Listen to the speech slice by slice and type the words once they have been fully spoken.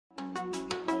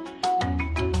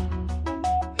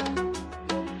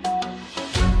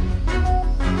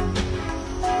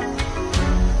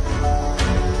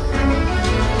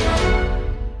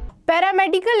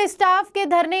Paramedical staff के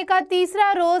धरने का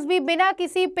तीसरा रोज भी बिना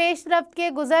किसी पेशरफ्त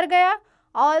के गुजर गया।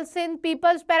 ऑल सिंध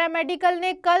पीपल्स पैरामेडिकल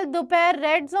ने कल दोपहर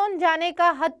रेड जोन जाने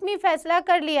का हतमी फैसला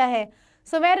कर लिया है।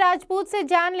 सुमेर राजपूत से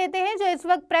जान लेते हैं, जो इस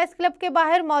वक्त प्रेस क्लब के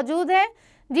बाहर मौजूद है।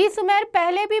 जी सुमेर,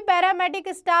 पहले भी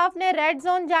पैरामेडिक स्टाफ ने रेड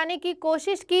जोन जाने की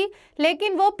कोशिश की,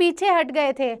 लेकिन वो पीछे हट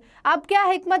गए थे। अब क्या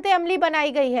हिकमत अमली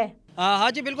बनाई गई है?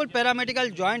 हाँ जी बिल्कुल,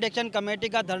 पैरामेडिकल जॉइंट एक्शन कमेटी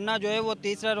का धरना जो है वो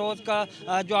तीसरा रोज़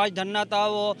का जो आज धरना था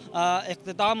वो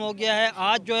इख्तिताम हो गया है।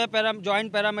 आज जो है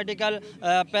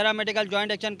पैरामेडिकल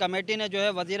जॉइंट एक्शन कमेटी ने जो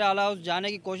है वज़ीर आला हाउस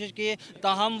जाने की कोशिश की,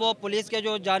 ताहम वो पुलिस के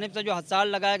जो जानिब से जो हसाल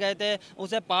लगाए गए थे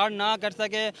उसे पार ना कर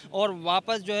सके और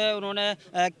वापस जो है उन्होंने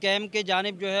कैम्प की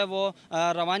जानिब जो है वो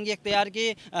रवानगी इख्तियार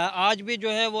की। आज भी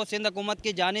जो है वो सिंध हुकूमत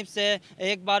की जानिब से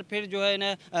एक बार फिर जो है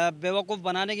इन्हें बेवकूफ़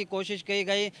बनाने की कोशिश की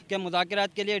गई कि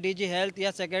मुज़ाकरात के लिए DG हेल्थ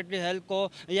या सेक्रेटरी हेल्थ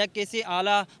को या किसी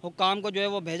आला हुकाम को जो है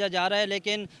वो भेजा जा रहा है,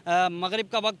 लेकिन मगरिब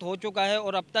का वक्त हो चुका है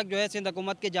और अब तक जो है सिंध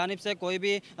हुकूमत की जानिब से कोई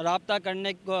भी राब्ता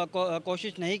करने की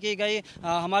कोशिश नहीं की गई।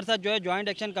 हमारे साथ जो है जॉइंट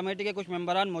एक्शन कमेटी के कुछ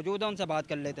मेंबरान मौजूद हैं, उनसे बात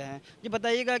कर लेते हैं। जी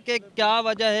बताइएगा कि क्या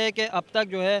वजह है कि अब तक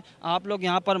जो है आप लोग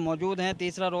यहाँ पर मौजूद हैं,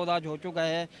 तीसरा रोज़ आज हो चुका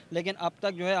है, लेकिन अब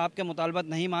तक जो है आपके मुतालबात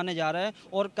नहीं माने जा रहे हैं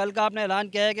और कल का आपने ऐलान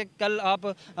किया है कि कल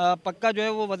आप पक्का जो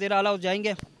है वो वज़ीर आला हाउस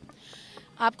जाएंगे?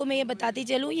 आपको मैं ये बताती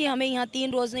चलूँ, ये हमें यहाँ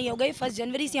 3 रोज़ नहीं हो गए। 1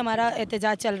 जनवरी से हमारा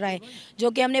एहतजाज चल रहा है,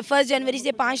 जो कि हमने 1 जनवरी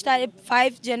से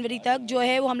 5 जनवरी तक जो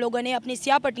है वो हम लोगों ने अपनी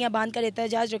स्याह पट्टियाँ बांध कर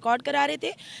एहतजाज रिकॉर्ड करा रहे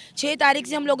थे। 6 तारीख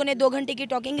से हम लोगों ने 2 घंटे की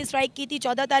टॉकिंग स्ट्राइक की थी,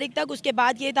 14 तारीख तक। उसके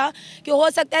बाद ये था कि हो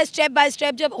सकता है स्टेप बाय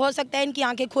स्टेप जब हो सकता है इनकी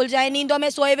आँखें खुल जाए। नींदों में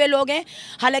सोए हुए लोग हैं,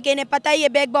 हालांकि इन्हें पता है ये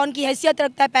बैकबोन की हैसियत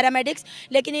रखता है पैरामेडिक्स,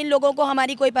 लेकिन इन लोगों को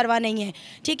हमारी कोई परवाह नहीं है।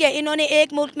 ठीक है, इन्होंने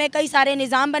एक मुल्क में कई सारे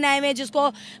निज़ाम बनाए हुए हैं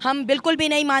जिसको हम बिल्कुल भी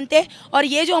नहीं मानते। और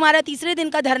ये जो हमारा तीसरे दिन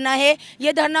का धरना है,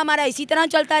 ये धरना हमारा इसी तरह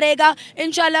चलता रहेगा।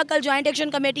 इंशाल्लाह कल जॉइंट एक्शन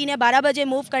कमेटी ने 12 बजे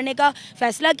मूव करने का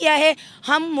फैसला किया है,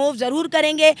 हम मूव ज़रूर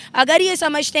करेंगे। अगर ये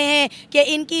समझते हैं कि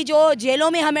इनकी जो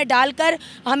जेलों में हमें डालकर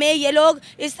हमें ये लोग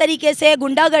इस तरीके से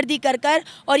गुंडागर्दी कर कर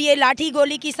और ये लाठी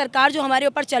गोली की सरकार जो हमारे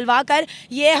ऊपर चलवा कर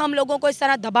ये हम लोगों को इस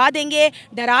तरह दबा देंगे,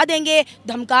 डरा देंगे,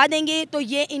 धमका देंगे, तो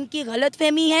ये इनकी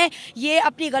गलतफहमी है। ये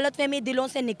अपनी गलतफहमी दिलों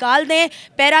से निकाल दें।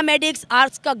 पैरामेडिक्स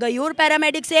आर्ट्स का गयूर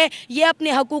पैरामेडिक्स है, ये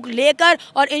अपने हकूक़ लेकर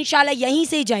और इंशाल्लाह यहीं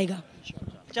से ही जाएगा।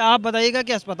 अच्छा, आप बताइएगा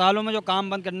कि अस्पतालों में जो काम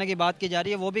बंद करने की बात की जा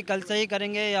रही है वो भी कल से ही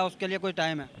करेंगे या उसके लिए कोई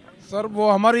टाइम है? सर, वो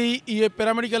हमारी ये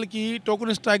पैरामेडिकल की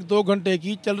टोकन स्ट्राइक 2 घंटे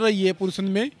की चल रही है पूरे सिंध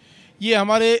में। ये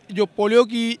हमारे जो पोलियो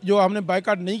की जो हमने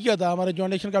बाइकाट नहीं किया था, हमारे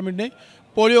जॉइंट एक्शन कमेटी ने,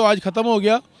 पोलियो आज ख़त्म हो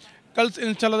गया। कल से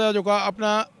इंशाल्लाह जो का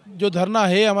अपना जो धरना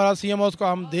है हमारा CM हाउस का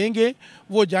हम देंगे,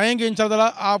 वो जाएंगे इंशाल्लाह,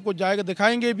 आपको जाएगा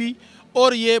दिखाएंगे भी।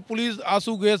 और ये पुलिस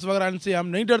आंसू गैस वगैरह इनसे हम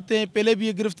नहीं डरते हैं, पहले भी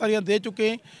ये गिरफ्तारियां दे चुके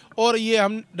हैं और ये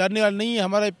हम डरने वाले नहीं हैं।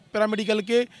 हमारे पैरामेडिकल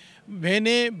के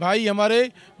बहने भाई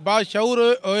हमारे बाशऊर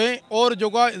हैं और जो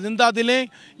का जिंदा दिल हैं,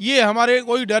 ये हमारे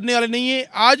कोई डरने वाले नहीं है।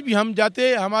 आज भी हम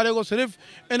जाते, हमारे को सिर्फ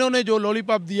इन्होंने जो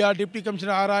लॉलीपॉप दिया, डिप्टी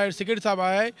कमिश्नर आ रहा है, सेक्रेटरी साहब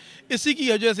आया है, इसी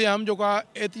की वजह से हम जो का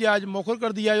एहतियाज मौखर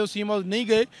कर दिया, जो CM हाउस नहीं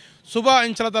गए। सुबह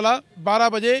इंशाल्लाह ताला 12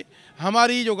 बजे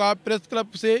हमारी जो का प्रेस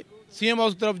क्लब से CM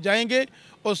हाउस की तरफ जाएंगे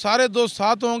और सारे दोस्त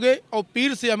साथ होंगे। और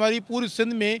पीर से हमारी पूरी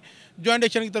सिंध में जॉइंट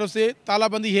एक्शन की तरफ से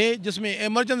तालाबंदी है, जिसमें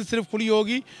इमरजेंसी सिर्फ खुली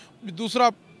होगी।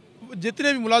 दूसरा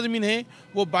जितने भी मुलाजिमीन हैं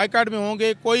वो बाइकाट में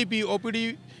होंगे। कोई भी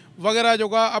OPD वगैरह जो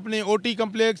का अपने OT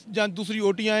कम्प्लेक्स जहाँ दूसरी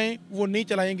OTयाँ हैं वो नहीं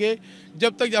चलाएंगे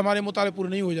जब तक हमारे मुताले पूरे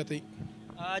नहीं हो जाते।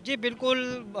 जी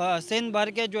बिल्कुल, सिंध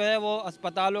भर के जो है वो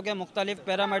अस्पतालों के मुख्तलिफ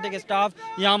पैरामेडिक स्टाफ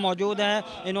यहाँ मौजूद हैं।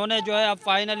 इन्होंने जो है अब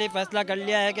फाइनली फैसला कर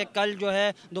लिया है कि कल जो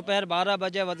है दोपहर 12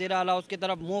 बजे वज़ीर आला हाउस की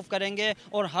तरफ मूव करेंगे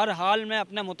और हर हाल में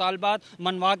अपने मुतालबात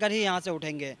मनवा कर ही यहाँ से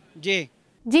उठेंगे।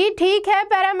 जी ठीक है,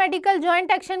 पैरामेडिकल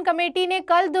जॉइंट एक्शन कमेटी ने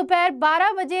कल दोपहर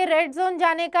 12 बजे रेड जोन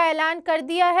जाने का ऐलान कर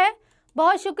दिया है।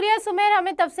 बहुत शुक्रिया सुमेर,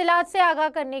 हमें तफसीलात से आगाह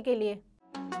करने के लिए।